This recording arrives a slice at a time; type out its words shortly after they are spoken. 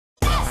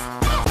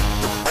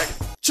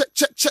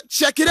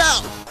Check it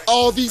out.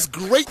 All these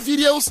great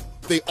videos,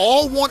 they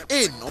all want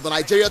in on the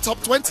Nigeria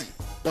Top 20.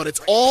 But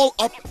it's all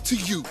up to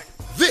you.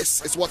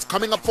 This is what's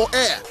coming up for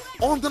air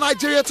on the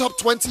Nigeria Top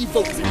 20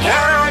 vote. Here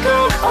I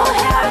go, oh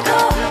here I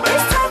go.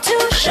 It's time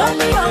to show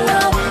me your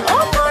love.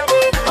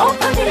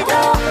 Open the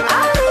door.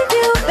 I'll leave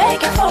you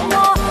begging for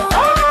more.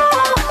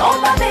 Oh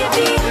my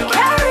baby,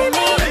 carry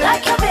me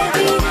like your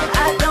baby.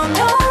 I don't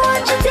know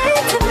what you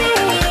did to me,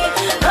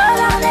 but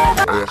I'll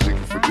never. Oh yeah,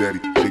 shake it for daddy,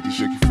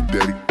 shake it for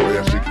daddy. Oh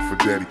yeah, shake it for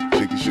daddy,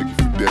 shake it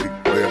for daddy.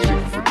 Oh yeah,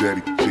 shake it for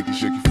daddy, shake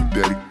it for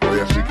daddy. Oh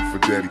yeah, shake it for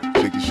daddy,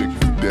 shake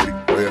it for daddy.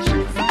 Oh yeah,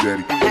 shake it for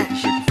daddy,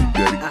 shake it for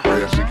daddy. Oh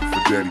yeah, shake it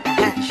for daddy,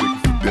 shake it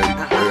for daddy.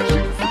 Oh yeah,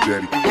 shake it for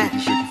daddy,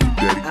 shake it for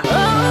daddy.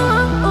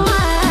 Oh,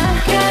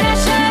 get it,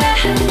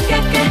 get it,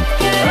 get it.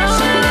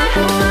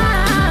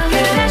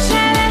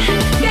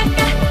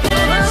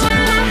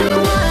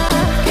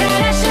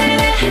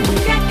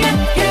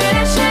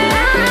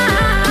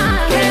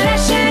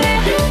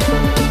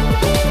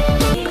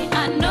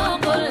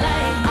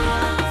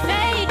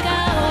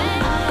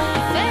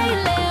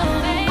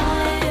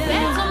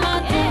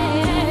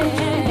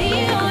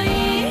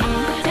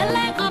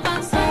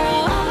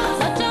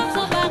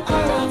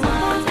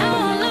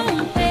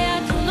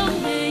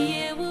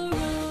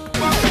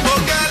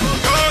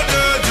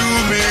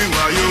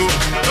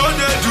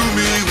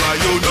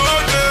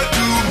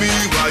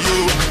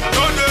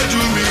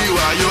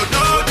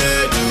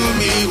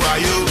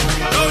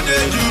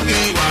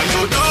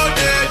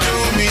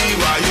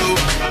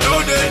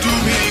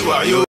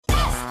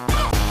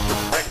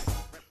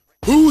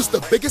 Who's the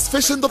biggest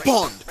fish in the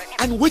pond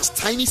and which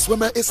tiny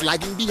swimmer is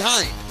lagging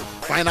behind?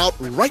 Find out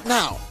right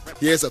now.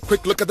 Here's a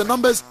quick look at the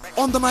numbers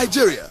on the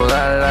Nigeria.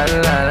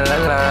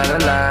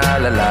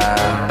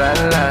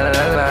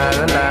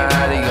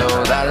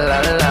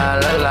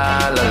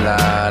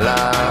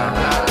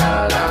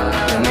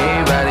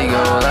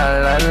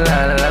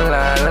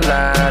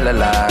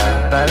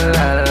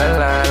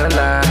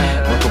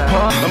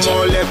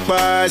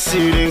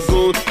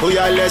 Oh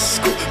yeah, let's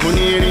go.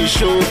 Muniri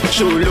show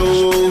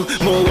low.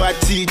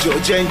 Moati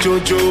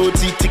Jojo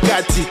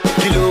Titikati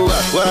Kilo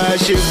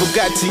Washe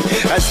Bugatti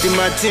Aston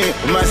Martin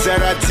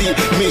Maserati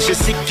Misha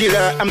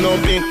Sikila. I'm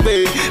not being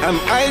paid. I'm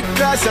high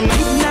class. I'm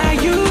now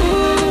you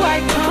I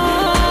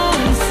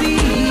can't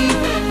see.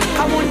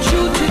 I want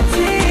you to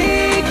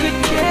take good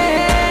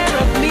care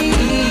of me.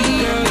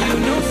 Girl, you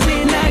know say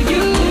now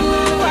you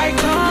I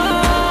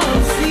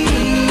can't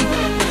see.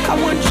 I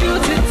want you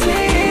to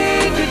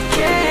take good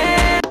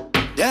care.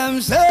 Them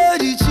say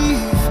the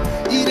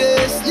chief, he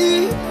dey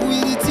sleep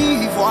with the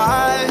thief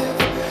wife.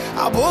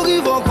 I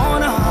boogie for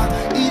corner,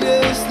 he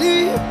dey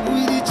sleep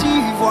with the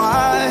chief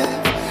wife.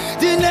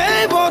 The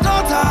neighbor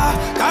daughter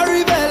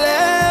carry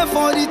belly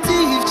for the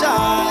thief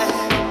child.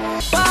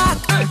 Back,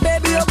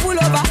 baby, you pull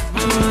over.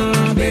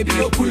 Baby,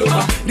 you pull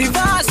over.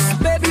 Reverse,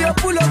 baby, you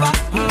pull over.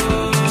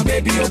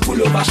 Baby, you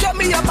pull over. Show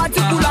me your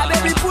particular,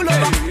 baby, pull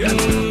over.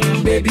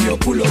 Baby, you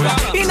pull over.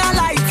 In a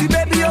light,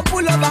 baby, you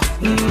pull over.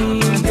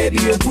 Baby,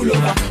 you pull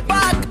over.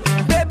 Back,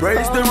 baby.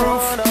 Praise the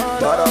roof,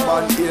 but I'm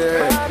on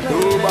here.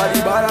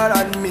 Nobody better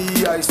than me,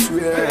 I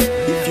swear.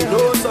 If you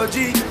know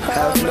Soji,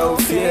 have no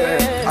fear.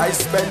 I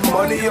spend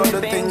money on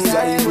the things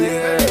I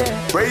wear.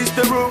 Praise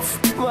the roof,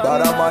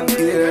 but I'm on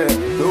here.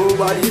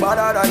 Nobody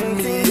better than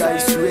me, I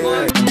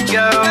swear.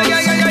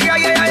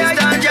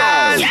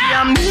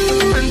 I'm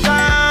new in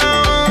town.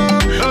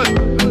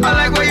 I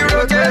like where you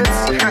rotate.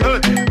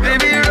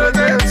 Baby, you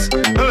rotate.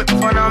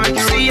 For now, make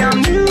you see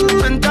I'm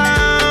new in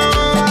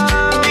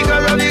town.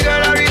 Because of you,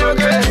 girl, I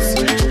relocate.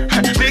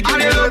 Make you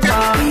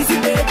relocate. Easy,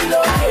 baby,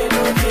 locate.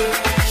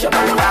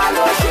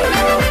 Shabalala,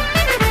 shelo.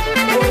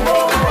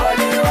 Oh,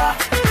 Oliwa.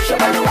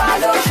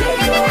 Shabalala,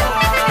 shelo.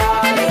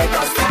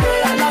 Lagos today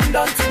and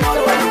London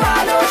tomorrow.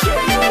 Shabalala,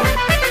 shelo.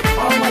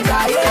 Oh, my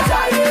Jaye.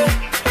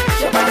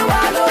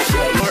 Shabalala,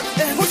 shelo.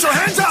 Put your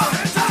hands up.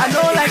 I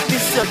don't like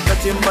this shirt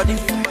touching body.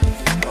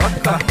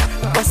 Waka.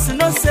 But you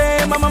know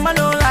say my mama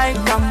don't like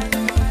them.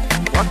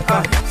 Waka.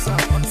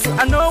 So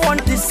I don't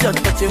want this shirt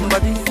touching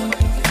body.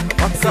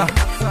 Waka.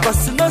 But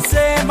you know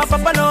say my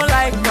papa don't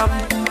like them.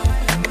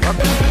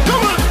 Waka.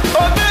 Come on.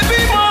 Oh baby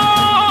mo,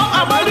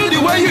 I do the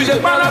way you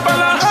just pala. Oh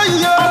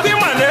be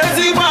my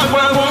lazy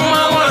bagwa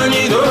mama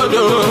ni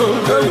dodo.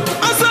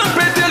 Asa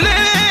pretele,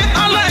 I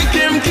like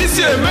him kiss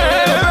you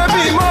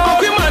baby mo. Oh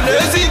be my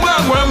lazy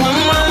bagwa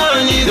mama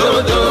ni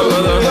dodo.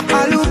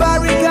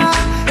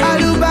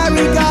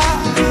 Alubarika,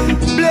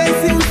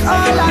 blessings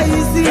all I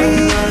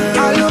see.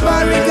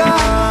 Alubarika,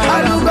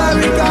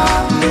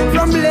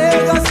 from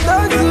Lagos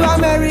down to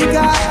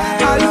America.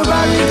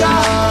 Alubarika,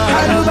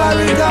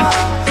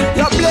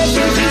 your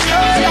blessings is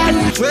all I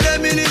need. Wait a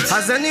minute,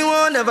 has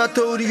anyone ever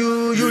told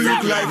you you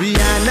look like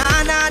Rihanna?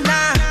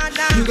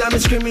 You got me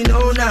screaming,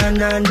 oh na.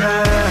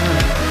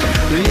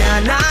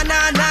 Rihanna,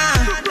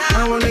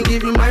 I wanna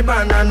give you my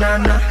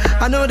banana.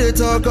 I know they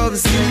talk of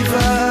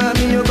silver.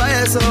 Me you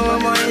buy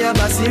some money ya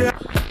basira.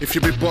 If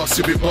you be boss,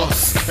 you be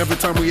boss. Every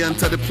time we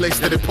enter the place,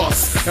 that it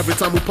pause. Every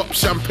time we pop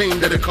champagne,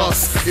 that it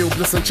costs. It'll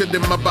bliss and chill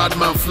in my bad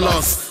man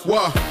floss.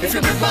 Whoa. If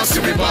you be boss,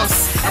 you be boss.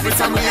 Every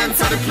time we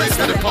enter the place,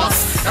 that it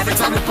pause. Every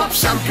time we pop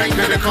champagne,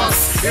 that it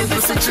costs. It'll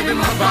bliss and chill in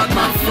my bad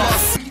man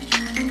floss.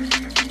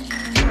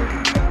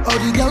 All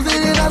the girls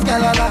in the dance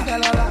galala.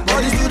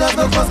 All the students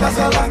no cause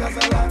casala.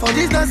 For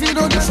this dance you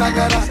don't do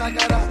shagara.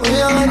 Oh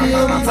yeah,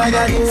 like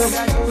that,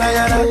 like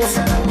that,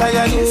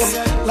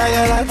 like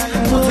that.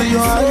 To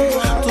your heart,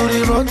 to the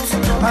front,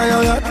 ayo.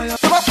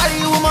 To my party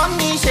woman,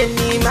 me she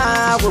ni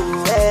ma wo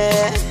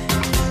eh.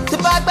 To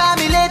bagba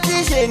mi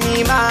leti she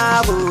ni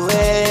ma wo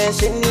eh,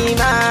 she ni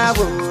ma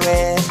wo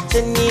eh,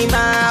 she ni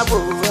ma wo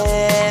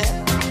eh.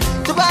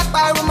 To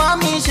bagba woman,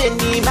 me she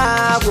ni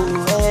ma wo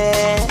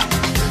eh.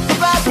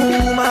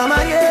 Mama,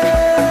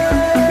 yeah,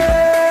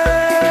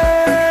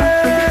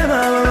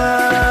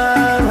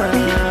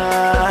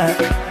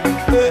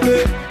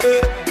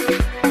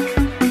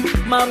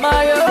 mama,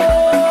 yo,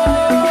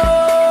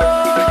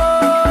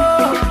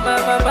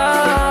 mama.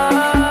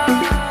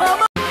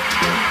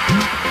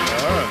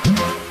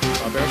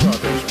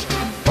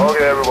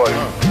 Okay, everybody.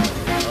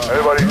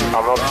 Everybody,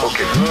 I'm not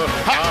okay.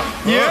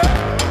 Yeah.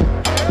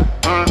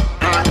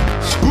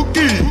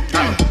 Spooky.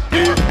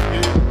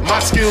 My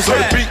skills on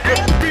the beat.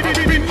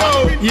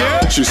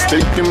 Yeah. She's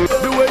taking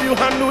The way you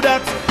handle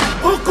that.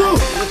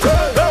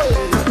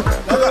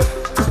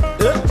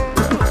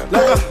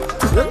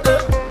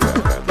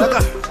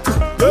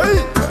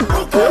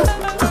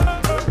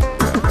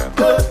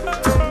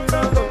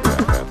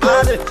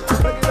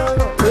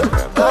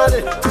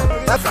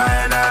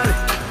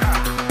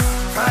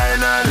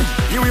 Finally,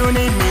 you will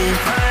need me.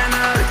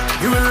 Finally,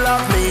 you will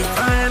love me.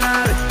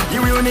 Finally,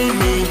 you will need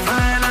me.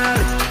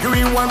 Finally, you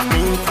will want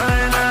me.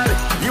 Finally,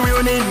 you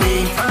will need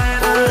me.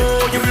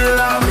 Oh, you will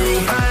love me.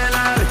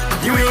 Finally,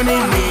 you will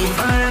need me.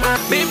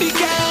 Baby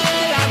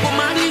girl, I go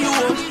marry you.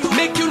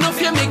 Make you no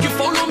fear, make you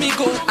follow me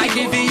go. I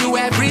give you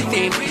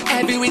everything,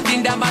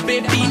 everything that my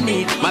baby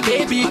need. My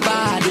baby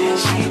bad,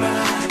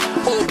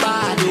 oh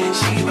bad,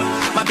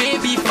 oh. My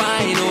baby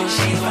fine,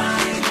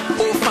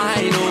 oh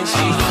fine, oh.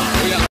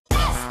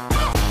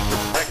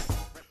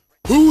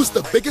 Who's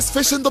the biggest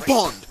fish in the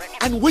pond?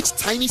 And which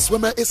tiny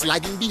swimmer is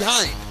lagging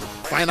behind?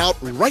 Find out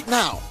right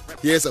now.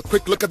 Here's a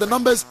quick look at the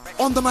numbers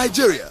on the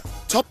Nigeria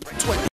Top 20.